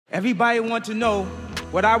Everybody want to know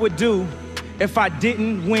what I would do if I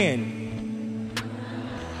didn't win.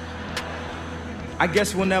 I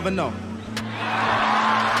guess we'll never know.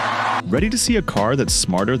 Ready to see a car that's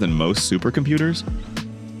smarter than most supercomputers?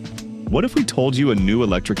 What if we told you a new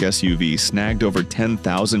electric SUV snagged over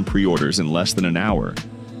 10,000 pre-orders in less than an hour?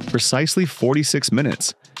 Precisely 46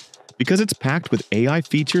 minutes. Because it's packed with AI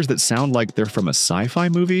features that sound like they're from a sci-fi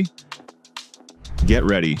movie? Get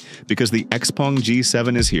ready, because the Xpeng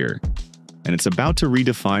G7 is here, and it's about to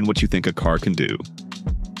redefine what you think a car can do.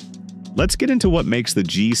 Let's get into what makes the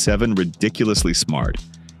G7 ridiculously smart.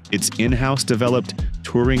 Its in-house developed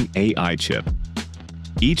Turing AI chip.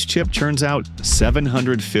 Each chip churns out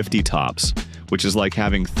 750 TOPS, which is like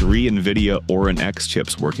having 3 Nvidia Orin X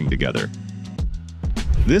chips working together.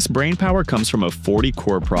 This brainpower comes from a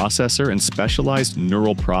 40-core processor and specialized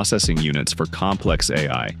neural processing units for complex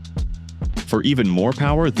AI. For even more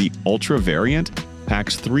power, the Ultra variant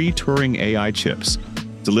packs 3 Turing AI chips,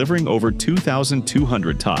 delivering over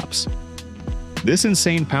 2,200 TOPS. This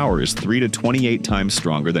insane power is 3 to 28 times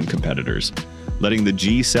stronger than competitors, letting the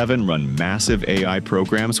G7 run massive AI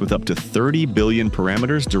programs with up to 30 billion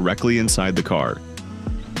parameters directly inside the car.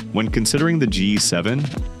 When considering the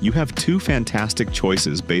G7, you have 2 fantastic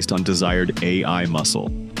choices based on desired AI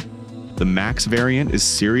muscle. The Max variant is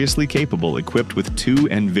seriously capable, equipped with 2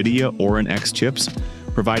 Nvidia Orin X chips,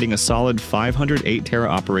 providing a solid 508 tera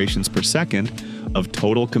operations per second of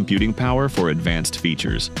total computing power for advanced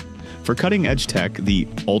features. For cutting-edge tech, the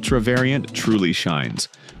Ultra variant truly shines,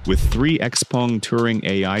 with 3 Xpeng Turing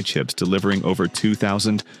AI chips delivering over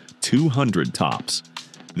 2,200 TOPS.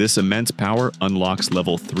 This immense power unlocks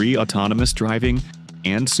level 3 autonomous driving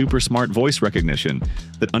and super smart voice recognition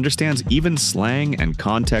that understands even slang and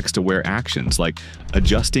context-aware actions like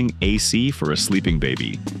adjusting AC for a sleeping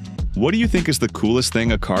baby. What do you think is the coolest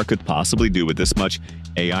thing a car could possibly do with this much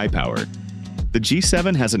AI power? The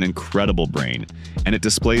G7 has an incredible brain, and it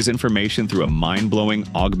displays information through a mind-blowing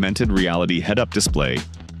Augmented Reality Head-Up Display,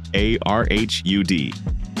 AR-HUD.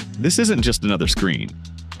 This isn't just another screen.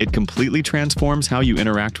 It completely transforms how you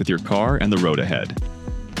interact with your car and the road ahead.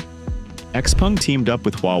 Xpeng teamed up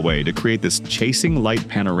with Huawei to create this chasing light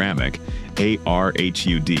panoramic,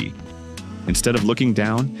 AR-HUD. Instead of looking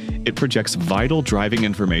down, it projects vital driving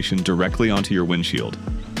information directly onto your windshield.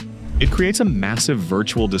 It creates a massive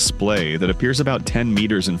virtual display that appears about 10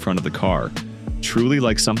 meters in front of the car, truly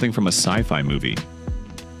like something from a sci-fi movie.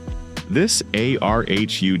 This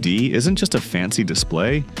AR-HUD isn't just a fancy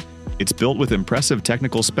display, it's built with impressive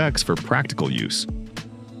technical specs for practical use.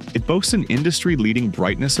 It boasts an industry-leading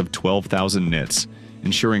brightness of 12,000 nits,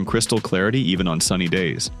 ensuring crystal clarity even on sunny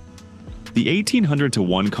days. The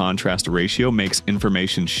 1800:1 contrast ratio makes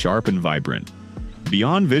information sharp and vibrant.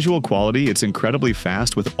 Beyond visual quality, it's incredibly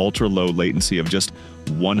fast with ultra-low latency of just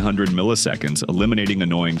 100 milliseconds, eliminating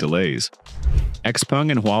annoying delays.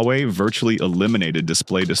 Xpeng and Huawei virtually eliminated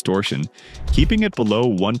display distortion, keeping it below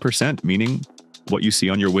 1%, meaning what you see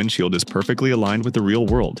on your windshield is perfectly aligned with the real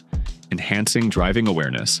world, enhancing driving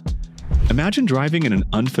awareness. Imagine driving in an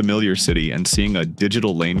unfamiliar city and seeing a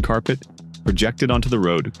digital lane carpet projected onto the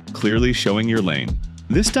road, clearly showing your lane.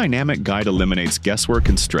 This dynamic guide eliminates guesswork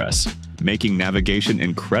and stress, making navigation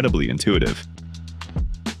incredibly intuitive.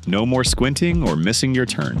 No more squinting or missing your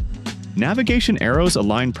turn. Navigation arrows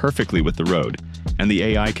align perfectly with the road, and the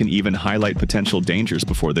AI can even highlight potential dangers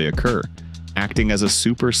before they occur, acting as a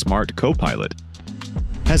super smart co-pilot.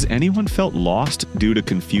 Has anyone felt lost due to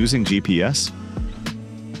confusing GPS?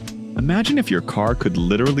 Imagine if your car could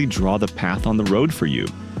literally draw the path on the road for you.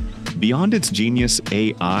 Beyond its genius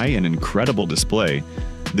AI and incredible display,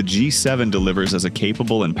 the G7 delivers as a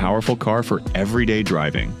capable and powerful car for everyday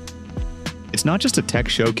driving. It's not just a tech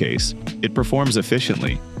showcase, it performs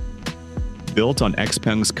efficiently. Built on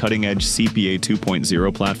Xpeng's cutting-edge CPA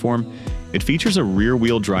 2.0 platform, it features a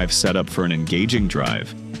rear-wheel drive setup for an engaging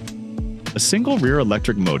drive. A single rear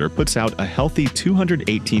electric motor puts out a healthy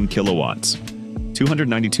 218 kilowatts,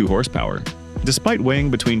 292 horsepower. Despite weighing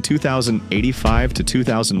between 2,085 to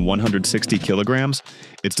 2,160 kilograms,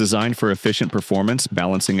 it's designed for efficient performance,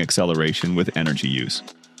 balancing acceleration with energy use.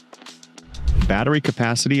 Battery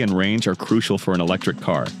capacity and range are crucial for an electric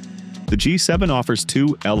car. The G7 offers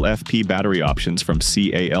 2 LFP battery options from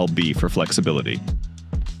CALB for flexibility.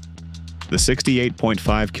 The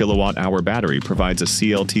 68.5 kilowatt-hour battery provides a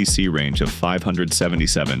CLTC range of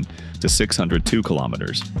 577 to 602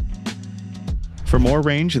 kilometers. For more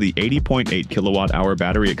range, the 80.8 kilowatt-hour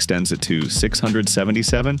battery extends it to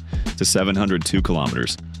 677 to 702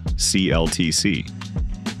 kilometers, CLTC.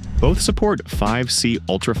 Both support 5C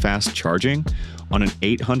ultra-fast charging on an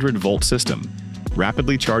 800-volt system,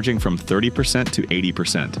 rapidly charging from 30% to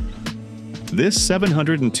 80%. This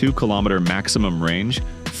 702-kilometer maximum range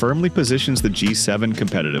firmly positions the G7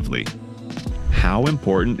 competitively. How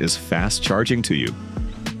important is fast charging to you?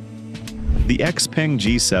 The Xpeng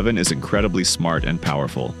G7 is incredibly smart and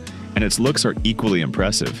powerful, and its looks are equally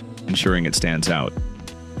impressive, ensuring it stands out.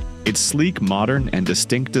 Its sleek, modern, and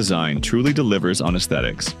distinct design truly delivers on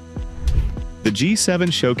aesthetics. The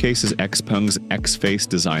G7 showcases Xpeng's X-Face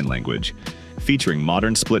design language, featuring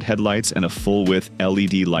modern split headlights and a full-width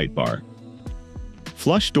LED light bar.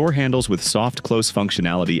 Flush door handles with soft close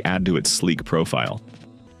functionality add to its sleek profile.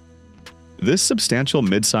 This substantial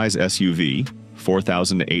midsize SUV,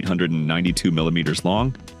 4,892 millimeters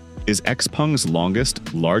long, is Xpeng's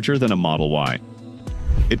longest, larger than a Model Y.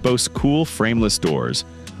 It boasts cool frameless doors,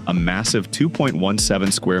 a massive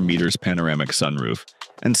 2.17 square meters panoramic sunroof,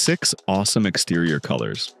 and 6 awesome exterior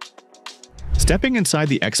colors. Stepping inside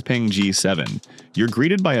the Xpeng G7, you're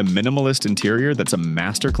greeted by a minimalist interior that's a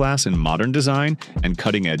masterclass in modern design and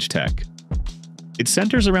cutting-edge tech. It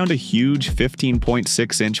centers around a huge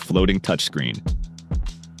 15.6-inch floating touchscreen.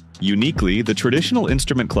 Uniquely, the traditional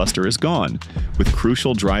instrument cluster is gone, with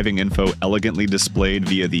crucial driving info elegantly displayed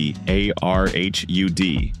via the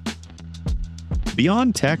AR-HUD.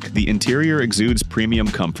 Beyond tech, the interior exudes premium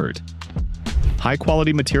comfort.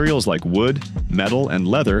 High-quality materials like wood, metal, and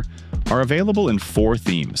leather are available in 4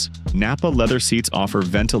 themes. Nappa leather seats offer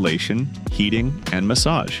ventilation, heating, and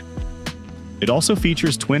massage. It also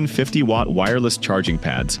features twin 50-watt wireless charging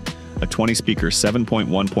pads, a 20-speaker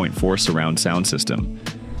 7.1.4 surround sound system,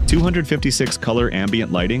 256 color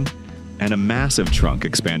ambient lighting, and a massive trunk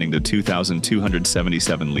expanding to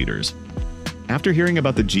 2,277 liters. After hearing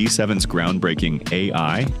about the G7's groundbreaking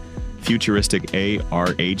AI, futuristic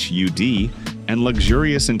AR-HUD, and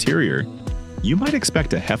luxurious interior, you might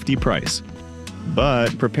expect a hefty price.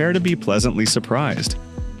 But prepare to be pleasantly surprised.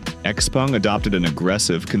 Xpeng adopted an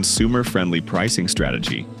aggressive, consumer-friendly pricing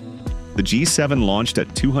strategy. The G7 launched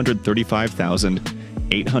at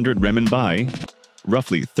 235,800 renminbi,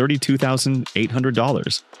 roughly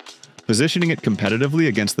 $32,800, positioning it competitively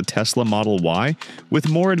against the Tesla Model Y with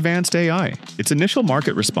more advanced AI. Its initial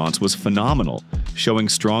market response was phenomenal, showing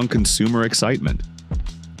strong consumer excitement.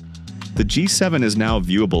 The G7 is now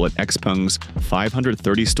viewable at Xpeng's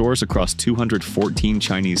 530 stores across 214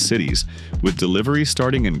 Chinese cities, with delivery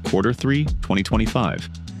starting in Q3 2025.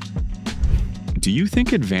 Do you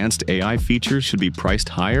think advanced AI features should be priced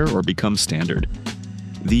higher or become standard?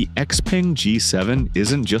 The Xpeng G7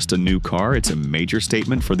 isn't just a new car, it's a major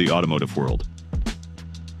statement for the automotive world.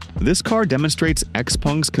 This car demonstrates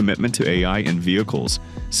Xpeng's commitment to AI in vehicles,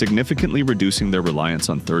 significantly reducing their reliance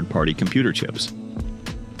on third-party computer chips.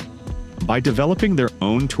 By developing their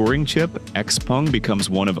own Turing chip, Xpeng becomes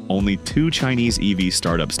one of only 2 Chinese EV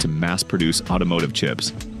startups to mass-produce automotive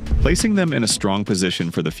chips, placing them in a strong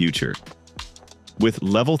position for the future. With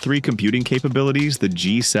Level 3 computing capabilities, the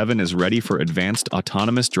G7 is ready for advanced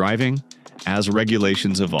autonomous driving as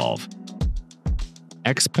regulations evolve.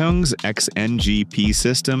 Xpeng's XNGP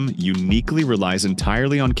system uniquely relies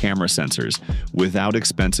entirely on camera sensors without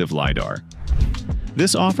expensive LIDAR.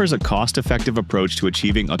 This offers a cost-effective approach to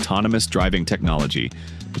achieving autonomous driving technology,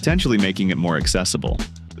 potentially making it more accessible.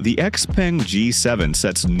 The Xpeng G7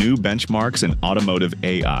 sets new benchmarks in automotive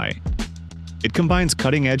AI. It combines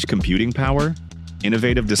cutting-edge computing power,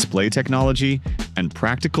 innovative display technology, and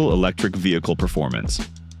practical electric vehicle performance.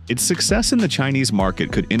 Its success in the Chinese market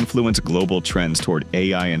could influence global trends toward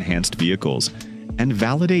AI-enhanced vehicles and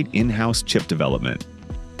validate in-house chip development.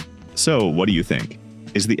 So, what do you think?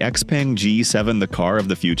 Is the Xpeng G7 the car of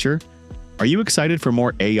the future? Are you excited for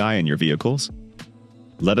more AI in your vehicles?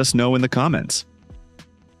 Let us know in the comments.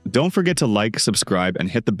 Don't forget to like, subscribe, and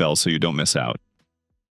hit the bell so you don't miss out.